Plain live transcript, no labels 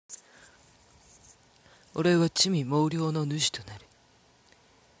俺は魑魅魍魎の主となる。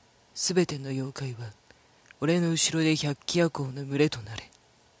すべての妖怪は俺の後ろで百鬼夜行の群れとなれ。